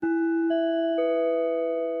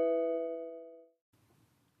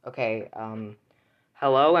Okay,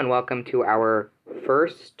 hello and welcome to our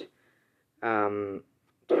first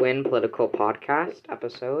twin political podcast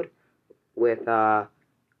episode with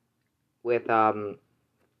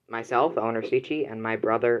myself, Owen Orsici, and my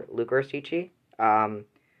brother Luca Orsici.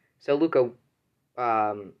 So Luca,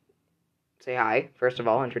 say hi. First of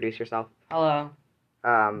all, introduce yourself. Hello.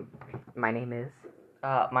 Um, my name is.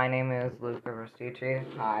 My name is Luca Rostici.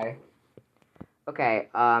 Hi. Okay,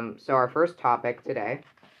 so our first topic today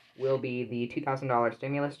will be the $2,000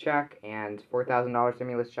 stimulus check and $4,000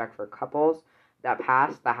 stimulus check for couples that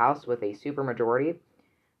passed the House with a supermajority.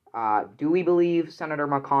 Do we believe Senator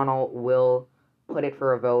McConnell will put it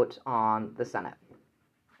for a vote on the Senate?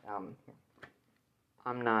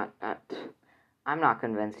 I'm not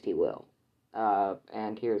convinced he will.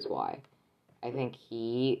 And here's why. I think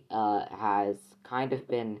he has kind of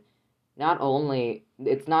been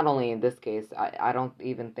it's not only in this case, I don't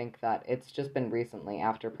even think that it's just been recently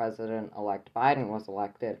after President-elect Biden was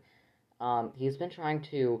elected. He's been trying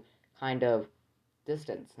to kind of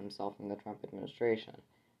distance himself from the Trump administration.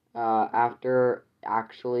 After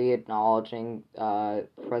actually acknowledging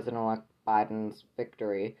President-elect Biden's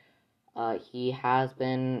victory, he has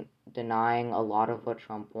been denying a lot of what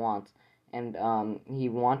Trump wants, and he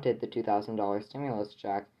wanted the $2,000 stimulus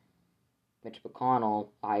check. Mitch McConnell,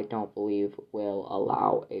 I don't believe, will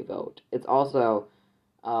allow a vote. It's also,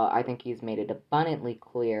 I think he's made it abundantly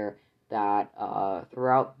clear that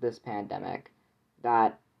throughout this pandemic,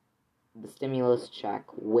 that the stimulus check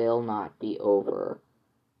will not be over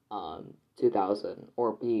 $2,000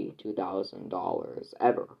 or be $2,000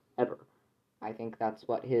 ever. I think that's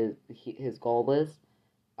what his goal is,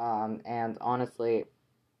 and honestly,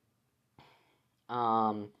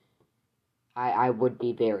 I would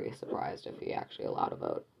be very surprised if he actually allowed a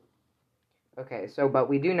vote. Okay, but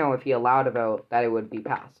we do know if he allowed a vote that it would be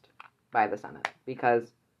passed by the Senate,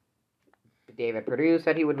 because David Perdue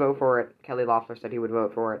said he would vote for it, Kelly Loeffler said he would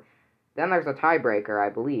vote for it. Then there's a tiebreaker, I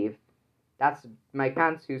believe. That's Mike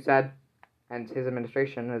Pence, who said, and his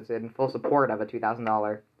administration is in full support of a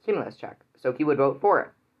 $2,000 stimulus check, so he would vote for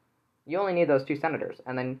it. You only need those two senators,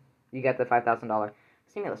 and then you get the $5,000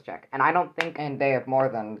 stimulus check. And I don't think... And they have more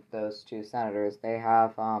than those two senators. They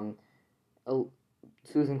have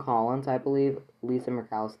Susan Collins, I believe, Lisa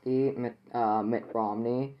Murkowski, Mitt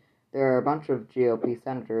Romney. There are a bunch of GOP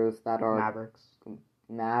senators that are...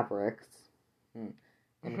 Mavericks, in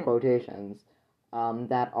quotations,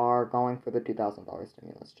 that are going for the $2,000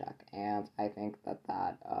 stimulus check. And I think that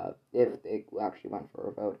if it actually went for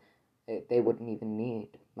a vote, they wouldn't even need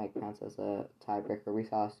Mike Pence as a tiebreaker. We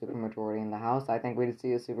saw a supermajority in the House. I think we'd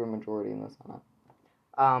see a supermajority in the Senate.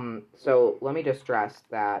 So let me just stress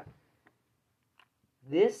that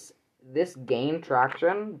this gained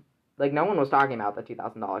traction. Like, no one was talking about the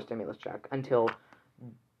 $2,000 stimulus check until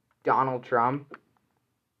Donald Trump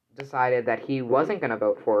decided that he wasn't going to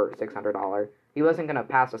vote for $600. He wasn't going to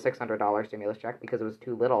pass a $600 stimulus check because it was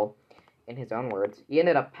too little, in his own words. He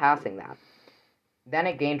ended up passing that. Then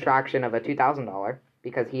it gained traction of a $2,000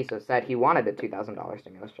 because he said he wanted a $2,000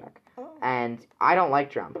 stimulus check. Oh. And I don't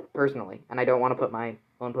like Trump, personally, and I don't want to put my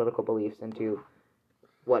own political beliefs into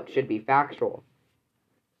what should be factual.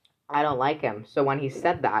 I don't like him. So when he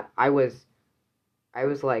said that, I was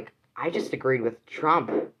like, I just agreed with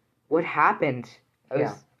Trump. What happened?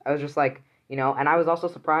 I was just like, and I was also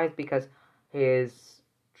surprised because his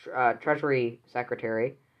Treasury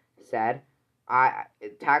Secretary said,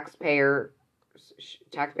 taxpayer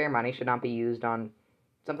money should not be used on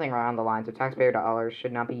something around the lines of taxpayer dollars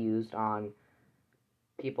should not be used on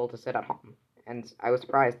people to sit at home. And I was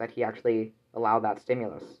surprised that he actually allowed that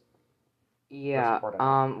stimulus. Yeah,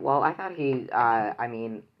 well, I thought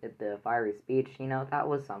the fiery speech, that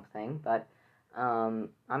was something, but I'm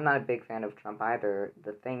not a big fan of Trump either.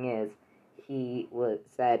 The thing is, he was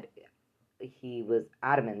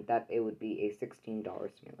adamant that it would be a $16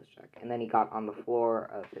 stimulus check, and then he got on the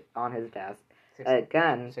floor on his desk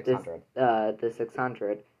again the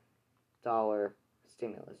 $600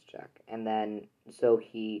 stimulus check, and then so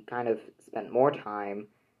he kind of spent more time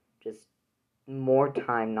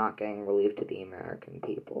not getting relief to the American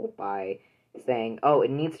people by saying, oh, it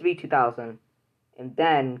needs to be $2,000, and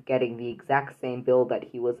then getting the exact same bill that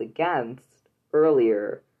he was against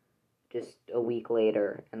earlier just a week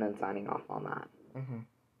later, and then signing off on that. Mm-hmm.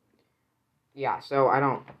 Yeah, so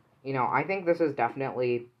I think this is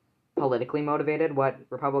definitely politically motivated, what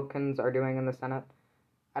Republicans are doing in the Senate.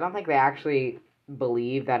 I don't think they actually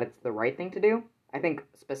believe that it's the right thing to do. I think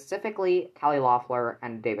specifically Kelly Loeffler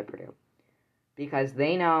and David Perdue. Because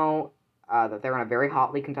they know that they're in a very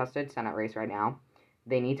hotly contested Senate race right now.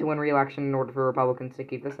 They need to win re-election in order for Republicans to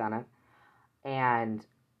keep the Senate. And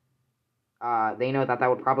they know that that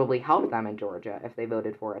would probably help them in Georgia if they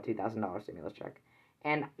voted for a $2,000 stimulus check.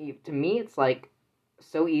 And to me, it's like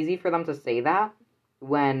so easy for them to say that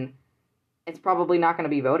when it's probably not going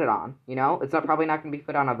to be voted on. It's probably not going to be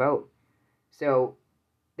put on a vote. So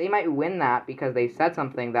they might win that because they said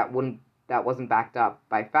something that wasn't backed up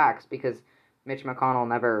by facts because Mitch McConnell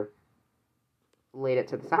never laid it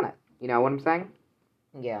to the Senate. You know what I'm saying?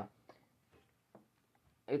 Yeah.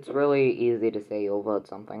 It's really easy to say you'll vote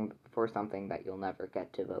for something that you'll never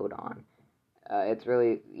get to vote on. It's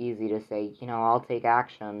really easy to say, I'll take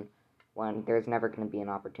action when there's never going to be an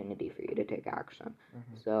opportunity for you to take action.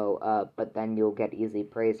 Mm-hmm. So, but then you'll get easy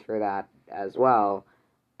praise for that as well,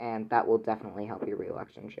 and that will definitely help your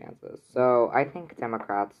re-election chances. So I think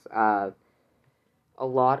Democrats, a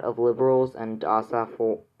lot of liberals and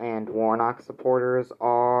Ossoff and Warnock supporters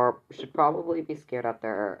should probably be scared at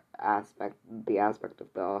the aspect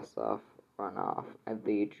of the Ossoff runoff and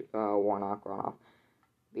the Warnock runoff,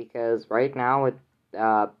 because right now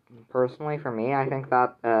personally for me, I think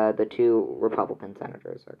that the two Republican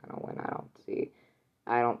senators are going to win.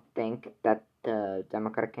 I don't think that the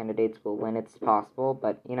Democratic candidates will win. It's possible,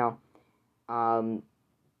 but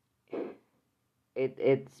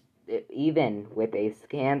even with a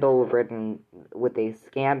scandal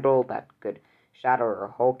that could shatter a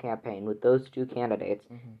whole campaign, with those two candidates,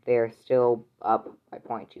 they're still up by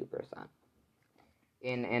 0.2%.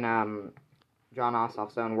 In Jon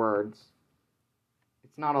Ossoff's own words,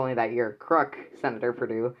 it's not only that you're a crook, Senator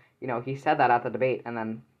Perdue. He said that at the debate, and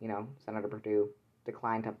then Senator Perdue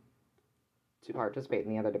declined to participate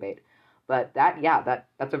in the other debate. But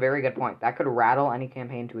that's a very good point. That could rattle any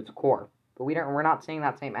campaign to its core. But we're not seeing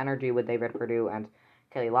that same energy with David Perdue and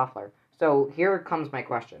Kelly Loeffler. So here comes my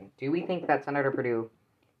question. Do we think that Senator Perdue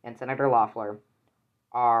and Senator Loeffler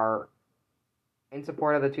are in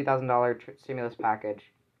support of the $2,000 stimulus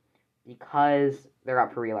package because they're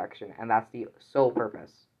up for re-election, and that's the sole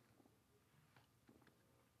purpose?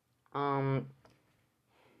 I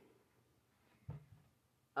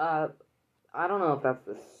don't know if that's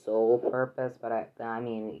the sole purpose, but I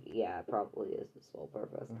mean, yeah, it probably is the sole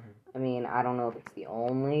purpose. Mm-hmm. I mean, I don't know if it's the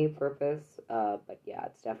only purpose, but yeah,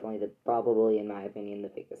 it's definitely probably, in my opinion, the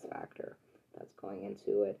biggest factor that's going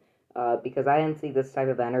into it. Because I didn't see this type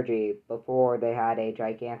of energy before they had a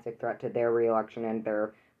gigantic threat to their re-election and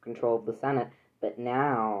their control of the Senate, but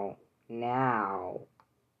now,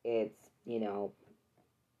 it's,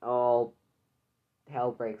 all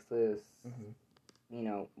hell breaks loose. Mm-hmm.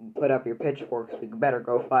 Put up your pitchforks, we better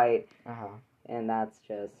go fight. Uh-huh. And that's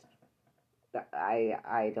just,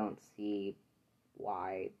 I don't see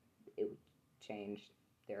why it would change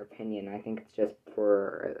their opinion. I think it's just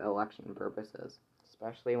for election purposes.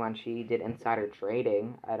 Especially when she did insider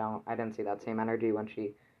trading. I didn't see that same energy when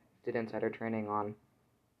she did insider trading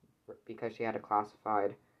because she had a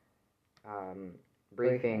classified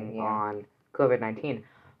briefing on COVID-19.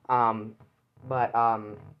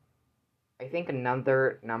 I think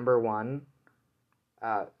another number one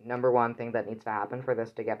thing that needs to happen for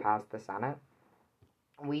this to get past the Senate,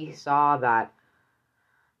 we saw that,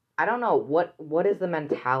 I don't know, what is the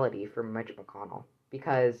mentality for Mitch McConnell?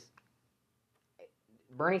 Because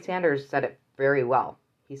Bernie Sanders said it very well.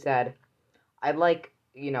 He said, I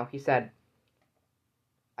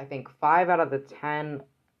think 5 out of the 10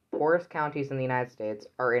 poorest counties in the United States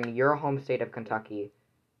are in your home state of Kentucky.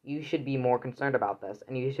 You should be more concerned about this,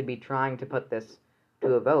 and you should be trying to put this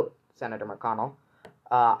to a vote, Senator McConnell.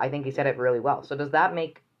 I think he said it really well. So does that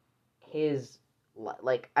make his,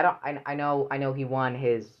 I know he won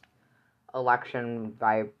his election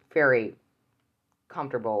by a very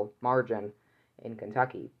comfortable margin in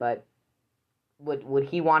Kentucky, but would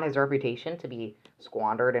he want his reputation to be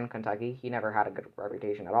squandered in Kentucky? He never had a good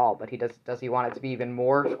reputation at all, but does he want it to be even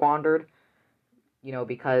more squandered?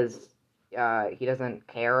 Because he doesn't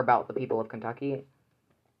care about the people of Kentucky?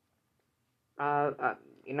 I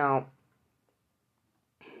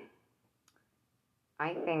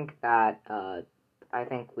think that I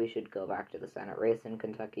think we should go back to the Senate race in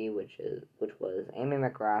Kentucky, which was Amy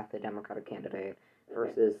McGrath, the Democratic candidate,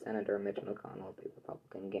 versus Senator Mitch McConnell, the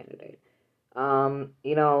Republican candidate.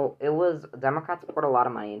 It was Democrats poured a lot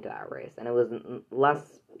of money into that race, and it was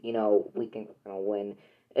less, we think we're gonna win,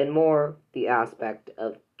 and more the aspect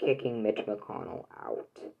of kicking Mitch McConnell out,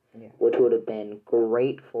 which would have been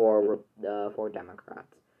great for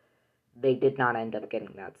Democrats. They did not end up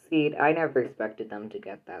getting that seat. I never expected them to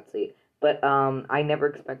get that seat. But I never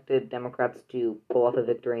expected Democrats to pull off a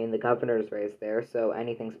victory in the governor's race there, so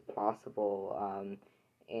anything's possible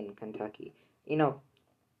in Kentucky.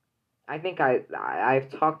 I think I've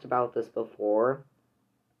talked about this before.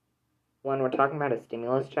 When we're talking about a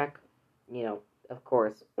stimulus check, of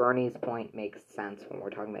course, Bernie's point makes sense when we're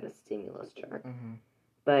talking about a stimulus check. Mm-hmm.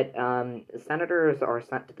 But senators are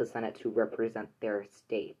sent to the Senate to represent their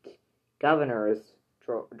state. Governors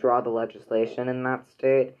draw the legislation in that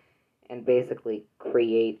state and basically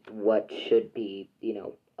create what should be,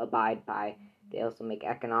 abide by. They also make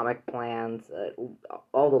economic plans,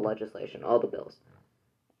 all the legislation, all the bills.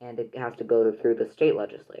 And it has to go through the state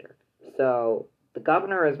legislator. So the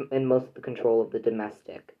governor is in most of the control of the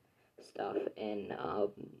domestic stuff in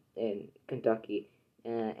Kentucky.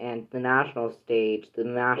 And the national stage, the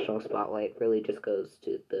national spotlight really just goes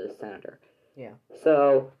to the senator. Yeah.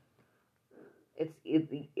 So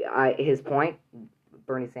his point,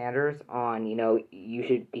 Bernie Sanders, on you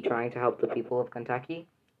should be trying to help the people of Kentucky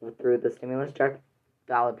through the stimulus check,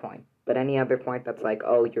 valid point. But any other point that's like,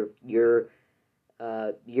 oh, your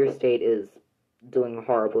state is doing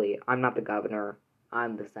horribly. I'm not the governor.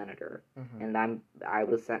 I'm the senator, Mm-hmm. and I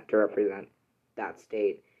was sent to represent that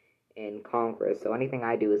state in Congress. So anything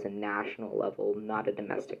I do is a national level, not a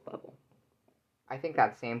domestic level. I think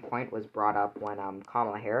that same point was brought up when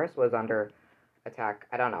Kamala Harris was under attack.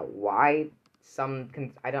 I don't know why.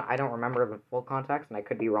 I don't remember the full context, and I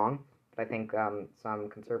could be wrong. But I think some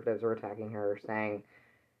conservatives were attacking her, saying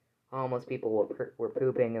homeless people were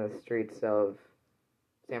pooping in the streets of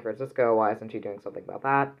San Francisco. Why isn't she doing something about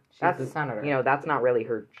that? That's the senator. That's not really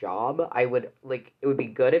her job. It would be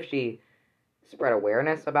good if she spread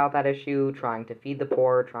awareness about that issue, trying to feed the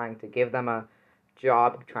poor, trying to give them a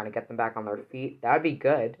job, trying to get them back on their feet. That would be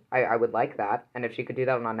good. I would like that. And if she could do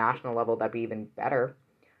that on a national level, that'd be even better.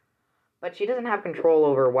 But she doesn't have control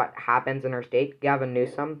over what happens in her state. Gavin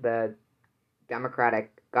Newsom, the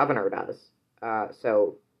Democratic governor, does.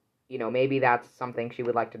 So, maybe that's something she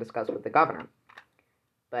would like to discuss with the governor.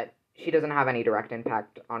 But she doesn't have any direct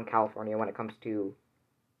impact on California when it comes to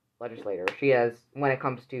legislators. She has when it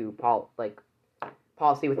comes to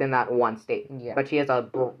policy within that one state. Yeah. But she has a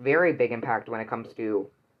very big impact when it comes to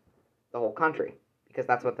the whole country, because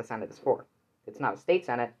that's what the Senate is for. It's not a state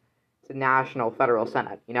Senate; it's a national, federal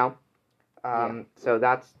Senate. So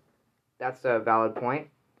that's a valid point.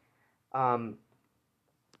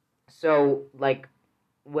 So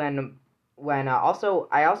also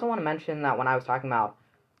I also want to mention that when I was talking about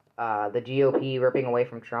the GOP ripping away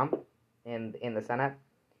from Trump in the Senate,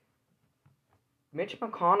 Mitch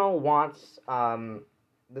McConnell wants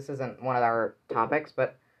this isn't one of our topics,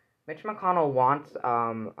 but Mitch McConnell wants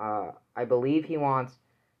I believe he wants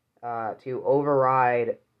to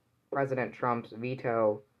override President Trump's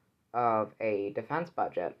veto of a defense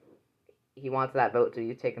budget. He wants that vote to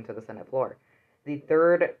be taken to the Senate floor. The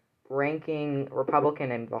third ranking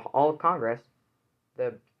Republican in all of Congress,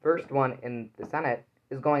 the first one in the Senate,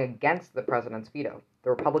 is going against the president's veto, the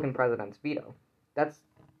Republican president's veto.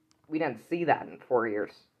 We didn't see that in 4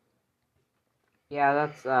 years. Yeah,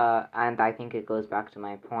 that's and I think it goes back to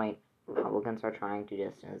my point. Republicans are trying to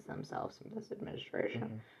distance themselves from this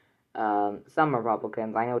administration. Some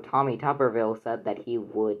Republicans, I know Tommy Tuberville said that he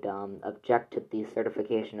would object to the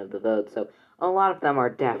certification of the vote, so a lot of them are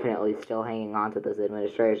definitely still hanging on to this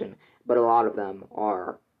administration, but a lot of them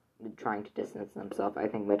are trying to distance themselves. I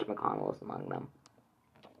think Mitch McConnell is among them.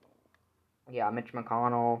 Yeah, Mitch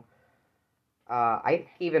McConnell. I think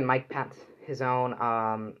even Mike Pence, his own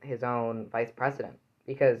vice president,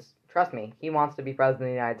 because trust me, he wants to be president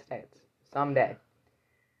of the United States someday.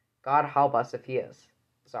 God help us if he is.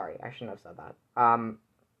 Sorry, I shouldn't have said that.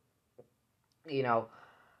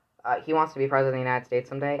 He wants to be president of the United States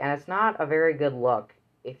someday, and it's not a very good look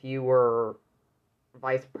if you were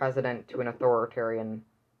vice president to an authoritarian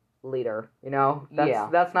leader.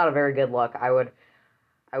 That's not a very good look. I would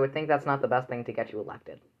think that's not the best thing to get you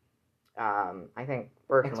elected. I think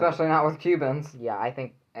personally, especially not with Cubans. Yeah, I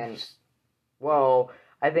think, I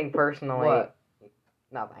think personally, what?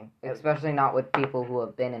 Nothing. Especially not with people who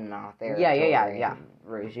have been in an authoritarian Yeah.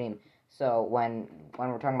 regime. So when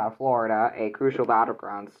we're talking about Florida, a crucial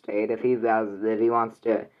battleground state, if he wants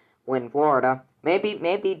to win Florida,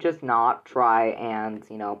 maybe just not try and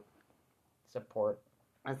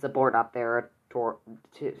support up there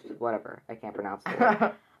whatever, I can't pronounce the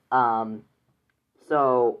word.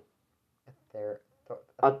 So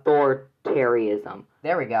authoritarianism.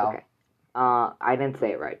 There we go. Okay. I didn't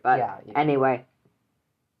say it right, but anyway,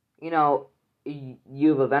 you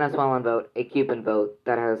have a Venezuelan vote, a Cuban vote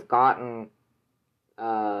that has gotten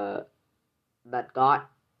that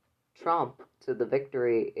got Trump to the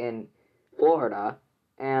victory in Florida,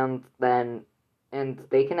 and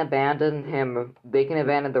they can abandon him. They can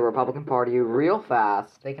abandon the Republican Party real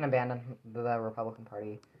fast. They can abandon the Republican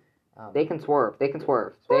Party. They can swerve. They can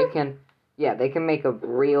make a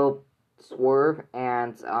real swerve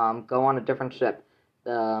and go on a different ship.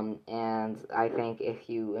 And I think if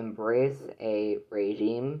you embrace a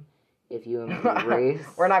regime, if you embrace...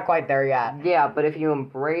 We're not quite there yet. Yeah, but if you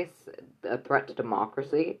embrace a threat to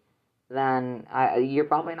democracy, then you're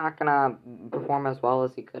probably not going to perform as well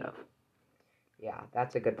as you could have. Yeah,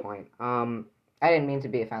 that's a good point. I didn't mean to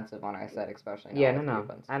be offensive when I said especially Yeah, with no.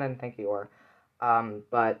 Cubans. I didn't think you were.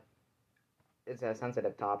 But it's a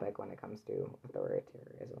sensitive topic when it comes to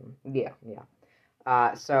authoritarianism.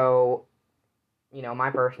 Yeah. So, my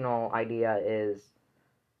personal idea is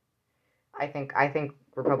I think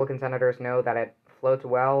Republican senators know that it floats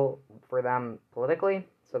well for them politically,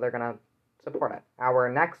 so they're going to support it. Our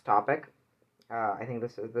next topic, I think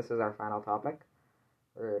this is our final topic.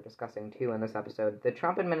 We're discussing two in this episode. The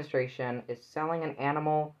Trump administration is selling an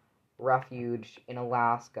animal refuge in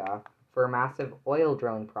Alaska for a massive oil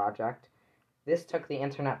drilling project. This took the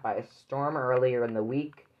internet by storm earlier in the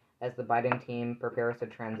week as the Biden team prepares to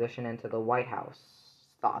transition into the White House.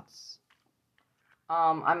 Thoughts?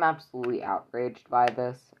 I'm absolutely outraged by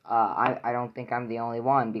this. I don't think I'm the only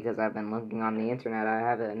one because I've been looking on the internet. I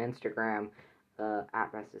have an Instagram,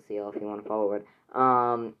 at Rusticil if you want to follow it.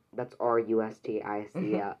 That's RUSTICIL.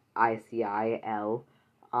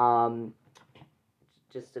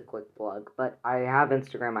 Just a quick plug. But I have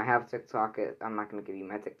Instagram, I have TikTok. I'm not going to give you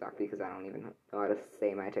my TikTok because I don't even know how to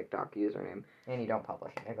say my TikTok username. And you don't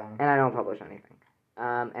publish anything. And I don't publish anything.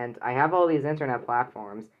 And I have all these internet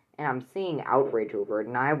platforms, and I'm seeing outrage over it,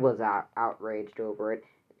 and I was outraged over it.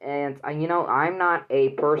 And, I'm not a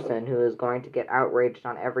person who is going to get outraged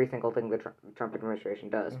on every single thing the Trump administration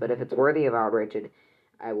does. But if it's worthy of outrage,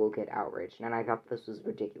 I will get outraged. And I thought this was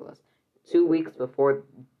ridiculous. 2 weeks before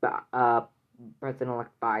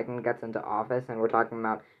President-elect Biden gets into office, and we're talking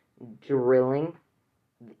about drilling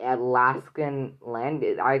Alaskan land,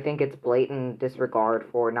 I think it's blatant disregard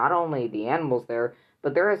for not only the animals there,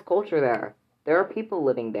 but there is culture there. There are people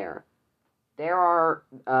living there. There are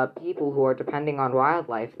people who are depending on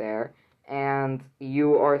wildlife there, and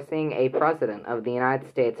you are seeing a president of the United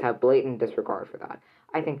States have blatant disregard for that.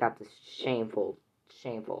 I think that's shameful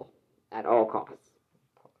at all costs.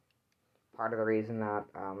 Part of the reason that,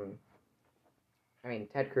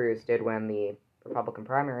 Ted Cruz did win the Republican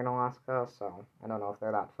primary in Alaska, so I don't know if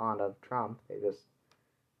they're that fond of Trump. They just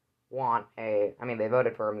want they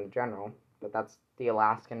voted for him in general, but that's the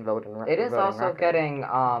Alaskan vote and it is also record.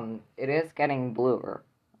 getting bluer,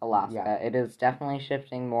 Alaska. Yeah. It is definitely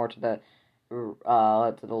shifting more to the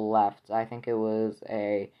left. I think it was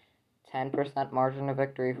a 10% margin of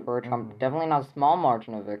victory for Trump. Definitely not a small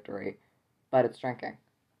margin of victory, but it's shrinking.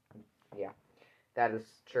 Yeah, that is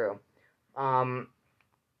true.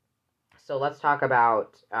 So let's talk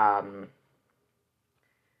about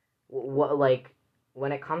what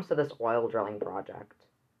when it comes to this oil drilling project,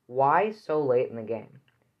 why so late in the game?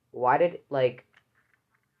 Why did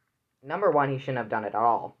number one, he shouldn't have done it at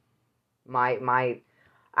all.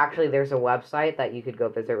 Actually, there's a website that you could go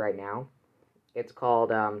visit right now. It's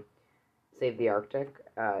called Save the Arctic.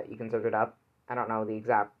 You can search it up. I don't know the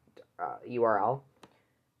exact URL,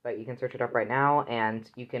 but you can search it up right now, and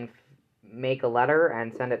you can make a letter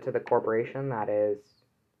and send it to the corporation that is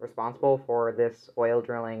responsible for this oil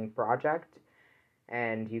drilling project,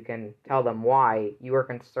 and you can tell them why you are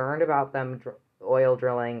concerned about them oil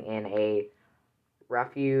drilling in an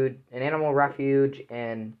animal refuge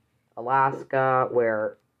in Alaska,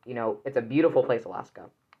 where it's a beautiful place, Alaska,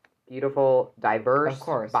 beautiful, diverse, of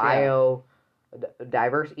course,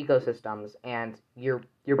 diverse ecosystems, and you're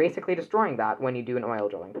basically destroying that when you do an oil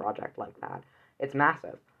drilling project like that. It's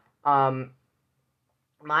massive.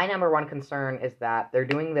 My number one concern is that they're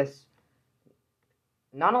doing this,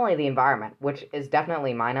 not only the environment, which is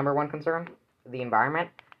definitely my number one concern, the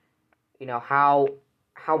environment, how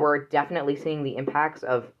we're definitely seeing the impacts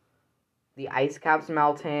of the ice caps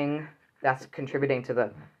melting, that's contributing to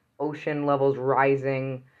the ocean levels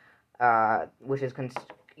rising, which is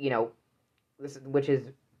which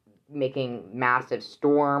is making massive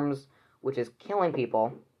storms, which is killing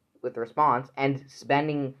people with response, and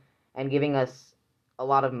spending and giving us a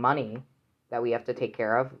lot of money that we have to take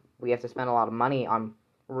care of. We have to spend a lot of money on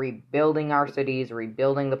rebuilding our cities,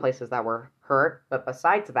 rebuilding the places that were hurt. But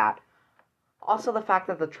besides that, also the fact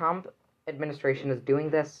that the Trump administration is doing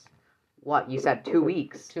this, you said 2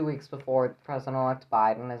 weeks? 2 weeks before President-elect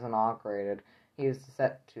Biden is inaugurated. He is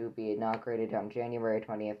set to be inaugurated on January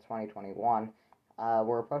 20th, 2021.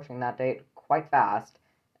 We're approaching that date quite fast.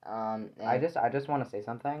 I just want to say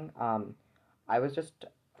something. I was just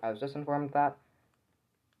informed that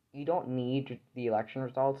you don't need the election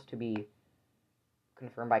results to be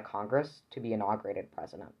confirmed by Congress to be inaugurated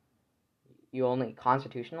president. you only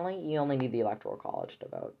constitutionally you only need the electoral college to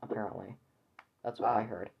vote. Apparently, that's what I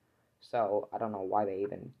heard. So I don't know why they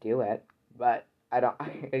even do it, but I don't.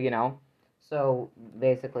 So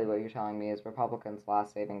basically, what you're telling me is Republicans'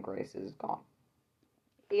 last saving grace is gone.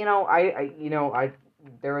 There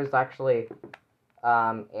was actually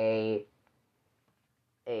there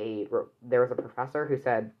was a professor who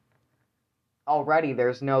said already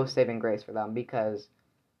there's no saving grace for them because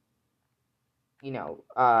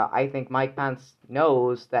I think Mike Pence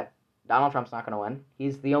knows that Donald Trump's not going to win.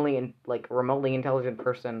 He's the only remotely intelligent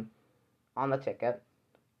person on the ticket.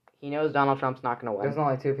 He knows Donald Trump's not going to win. There's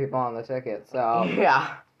only 2 people on the ticket, so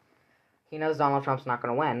yeah, he knows Donald Trump's not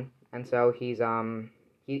going to win, and so he's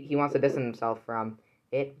he wants to distance himself from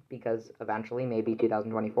it because eventually, maybe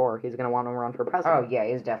 2024, he's going to want to run for president. Oh yeah,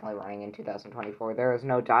 he's definitely running in 2024. There is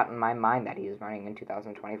no doubt in my mind that he's running in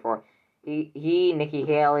 2024. Nikki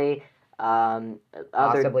Haley,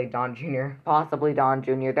 possibly Don Jr. Possibly Don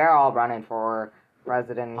Jr. They're all running for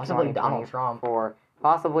president. Possibly Donald Trump.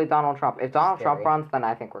 Possibly Donald Trump. If Donald Scary. Trump runs, then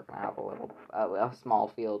I think we're gonna have a small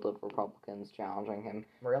field of Republicans challenging him.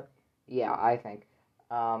 Really? Yeah, I think.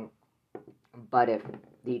 But if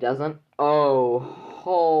he doesn't, oh,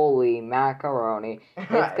 holy macaroni.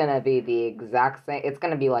 It's going to be the exact same. It's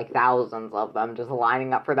going to be like thousands of them just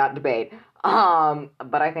lining up for that debate.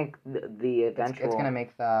 But I think the eventual... It's going to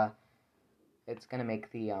make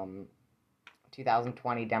the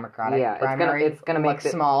 2020 Democratic primary it's gonna make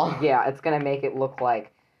small. Yeah, it's going to make it look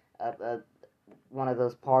like one of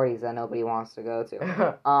those parties that nobody wants to go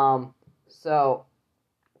to. So...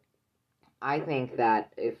 I think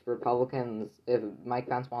that if Mike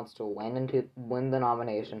Pence wants to win the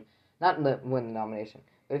nomination, but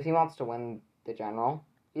if he wants to win the general,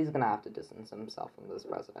 he's going to have to distance himself from this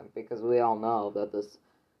president, because we all know that this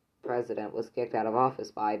president was kicked out of office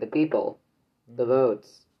by the people, the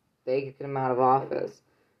votes. They kicked him out of office.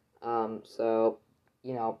 So,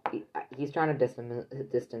 he's trying to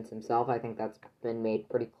distance himself. I think that's been made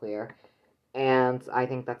pretty clear, and I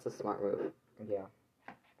think that's a smart move. Yeah.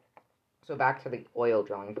 So back to the oil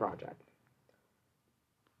drilling project.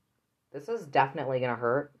 This is definitely going to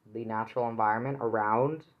hurt the natural environment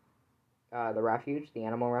around the refuge, the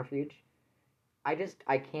animal refuge. I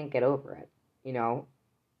can't get over it.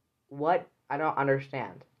 What? I don't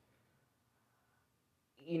understand.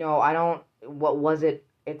 What was it?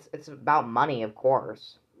 It's about money, of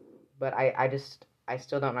course. But I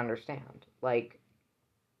still don't understand.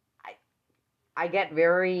 I get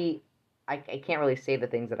very... I can't really say the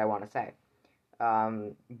things that I want to say.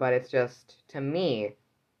 But it's just, to me,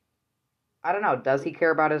 I don't know, does he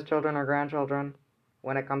care about his children or grandchildren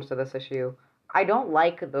when it comes to this issue? I don't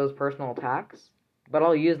like those personal attacks, but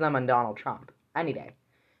I'll use them on Donald Trump any day,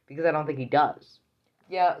 because I don't think he does.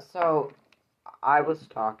 Yeah, so I was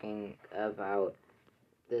talking about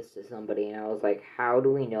this to somebody, and I was like, how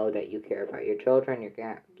do we know that you care about your children,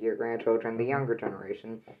 your grandchildren, the younger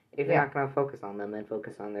generation, if you're not going to focus on them and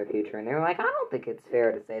focus on their future? And they were like, I don't think it's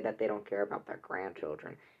fair to say that they don't care about their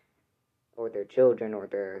grandchildren, or their children, or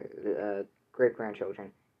their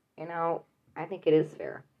great-grandchildren. I think it is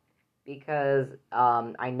fair, because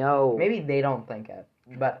I know... Maybe they don't think it,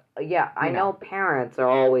 but... Yeah, I know parents are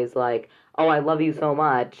always like, oh, I love you so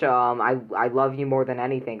much, I love you more than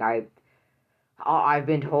anything, I've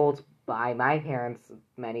been told by my parents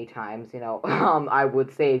many times, I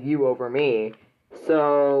would save you over me.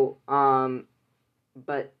 So,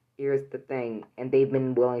 but here's the thing, and they've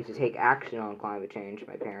been willing to take action on climate change,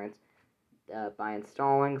 my parents, by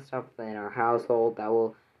installing stuff in our household that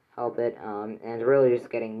will help it, and really just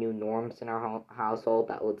getting new norms in our household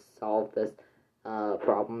that would solve this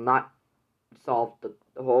problem. Not solve the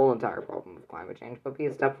whole entire problem of climate change, but be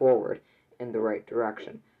a step forward in the right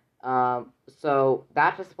direction. So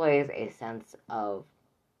that displays a sense of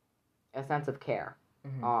care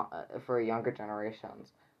for younger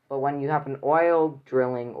generations. But when you have an oil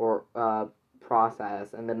drilling or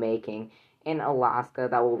process in the making in Alaska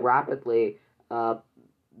that will rapidly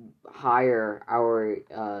higher our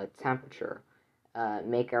temperature,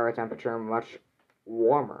 make our temperature much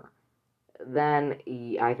warmer, then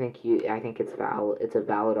I think it's valid. It's a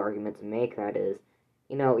valid argument to make. That is,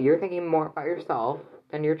 you're thinking more about yourself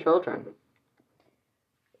than your children.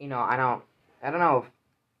 I don't know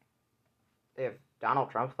if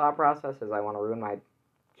Donald Trump's thought process is I want to ruin my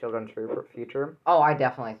children's future. Oh, I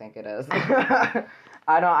definitely think it is.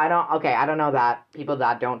 I don't know that people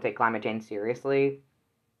that don't take climate change seriously,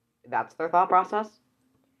 that's their thought process.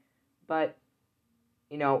 But,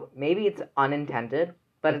 maybe it's unintended,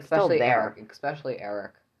 but it's still there. Especially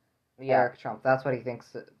Eric. Yeah. Eric Trump. That's what he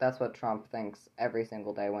thinks. That's what Trump thinks every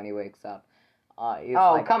single day when he wakes up. He's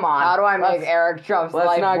Oh, like, come on. how do I make Let's- Eric Trump's Let's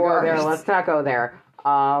life not worse? go there. Let's not go there.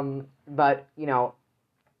 But you know,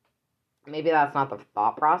 maybe that's not the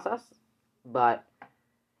thought process, but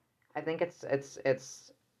I think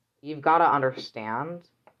it's you've got to understand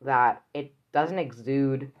that it doesn't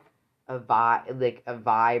exude a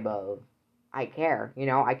vibe of I care. You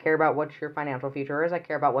know, I care about what your financial future is. I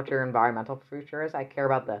care about what your environmental future is. I care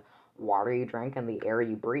about the water you drink and the air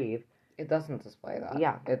you breathe. It doesn't display that.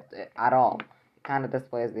 Yeah. It at all. It kind of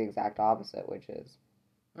displays the exact opposite, which is,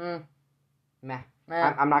 Meh.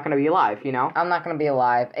 eh, I'm not gonna be alive. You know. I'm not gonna be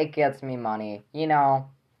alive. It gets me money. You know,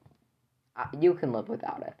 you can live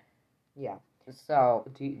without it. Yeah. So,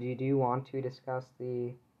 Do you want to discuss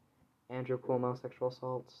the Andrew Cuomo sexual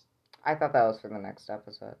assaults? I thought that was for the next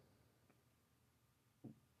episode.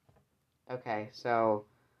 Okay, so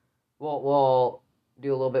we'll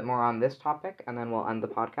do a little bit more on this topic, and then we'll end the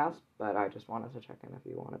podcast. But I just wanted to check in if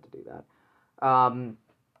you wanted to do that.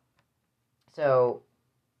 So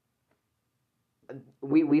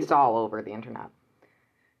we saw all over the internet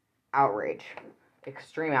outrage,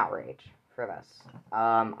 extreme outrage for this.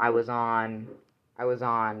 I was on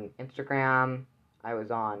Instagram. I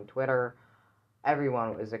was on Twitter.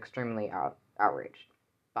 Everyone was extremely outraged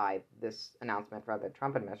by this announcement from the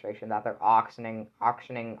Trump administration that they're auctioning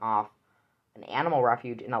off an animal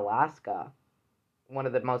refuge in Alaska, one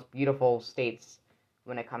of the most beautiful states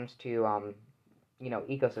when it comes to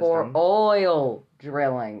ecosystem. For oil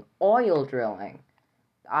drilling.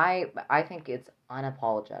 I think it's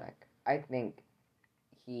unapologetic. I think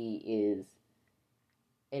it is,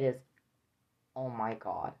 oh my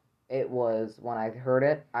god. It was, when I heard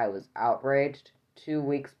it, I was outraged. 2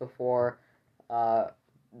 weeks before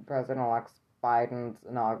President-elect Biden's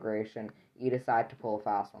inauguration, you decide to pull a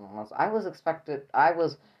fast one on us. I was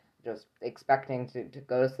just expecting to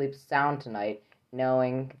go to sleep sound tonight,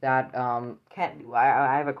 knowing that,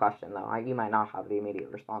 I have a question though. You might not have the immediate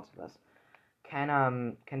response to this. Can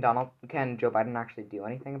Joe Biden actually do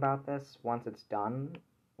anything about this once it's done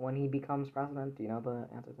when he becomes president? Do you know the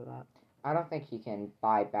answer to that? I don't think he can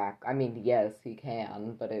buy back. I mean, yes, he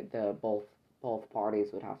can, but both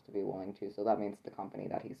parties would have to be willing to. So that means the company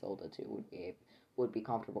that he sold it to would be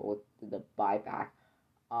comfortable with the buyback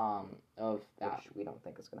of that. Which we don't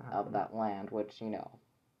think is going to happen. Of that land, which,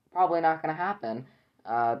 probably not going to happen,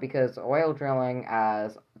 because oil drilling,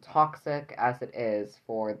 as toxic as it is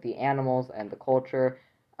for the animals and the culture,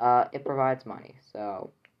 it provides money.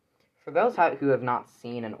 So, for those who have not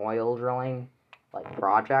seen an oil drilling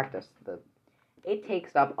project, it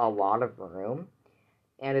takes up a lot of room,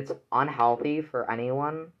 and it's unhealthy for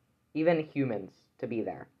anyone, even humans, to be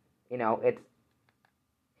there.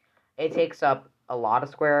 It takes up a lot of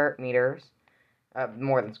square meters,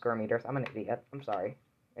 more than square meters. I'm an idiot. I'm sorry.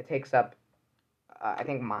 It takes up, I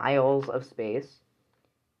think, miles of space.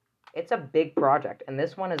 It's a big project, and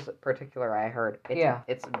this one is particular. I heard.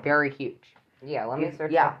 It's very huge. Yeah, let me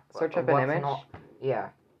search. Yeah, search up an image. Yeah,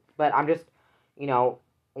 but I'm just, when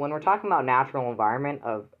we're talking about natural environment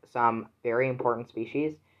of some very important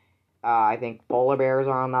species, I think polar bears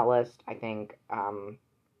are on that list. I think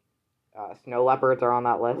snow leopards are on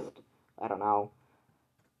that list. I don't know,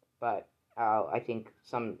 but I think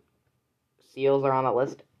some seals are on that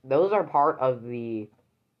list. Those are part of the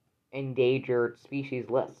endangered species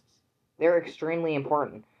lists. They're extremely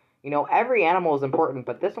important. Every animal is important,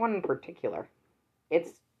 but this one in particular,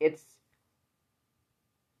 it's.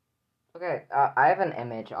 Okay, I have an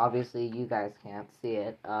image. Obviously, you guys can't see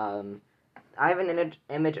it. I have an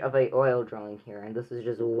image of a oil drilling here, and this is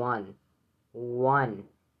just one.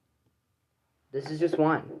 This is just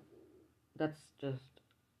one. This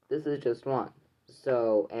is just one.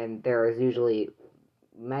 So, and there is usually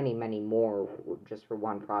many, many more just for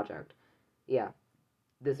one project. Yeah.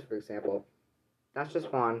 This, for example, that's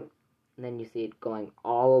just one. And then you see it going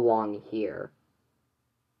all along here.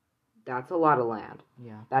 That's a lot of land.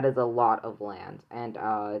 Yeah. That is a lot of land. And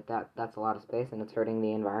that's a lot of space, and it's hurting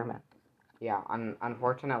the environment. Yeah,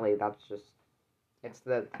 unfortunately, it's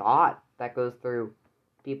the thought that goes through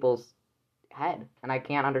people's head. And I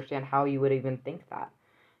can't understand how you would even think that,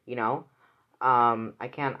 I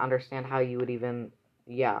can't understand how you would even,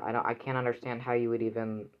 I can't understand how you would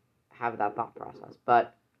even have that thought process.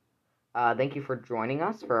 But thank you for joining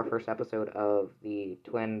us for our first episode of the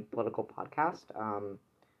Twin Political Podcast.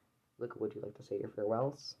 Luca, would you like to say your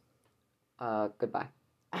farewells? Goodbye.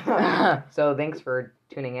 So thanks for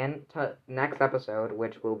tuning in to next episode,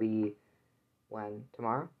 which will be when?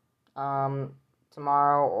 Tomorrow?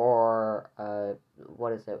 Tomorrow or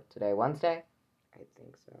what is it today? Wednesday? I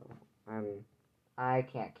think so. I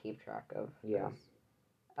can't keep track of. Yeah. This.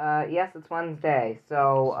 Yes, it's Wednesday,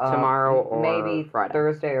 so Tomorrow or maybe Friday.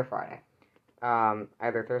 Thursday or Friday.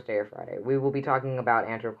 Either Thursday or Friday. We will be talking about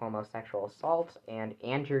Andrew Cuomo's sexual assault and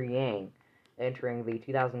Andrew Yang entering the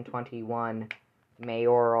 2021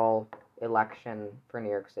 mayoral election for New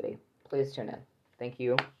York City. Please tune in. Thank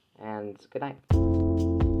you, and good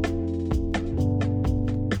night.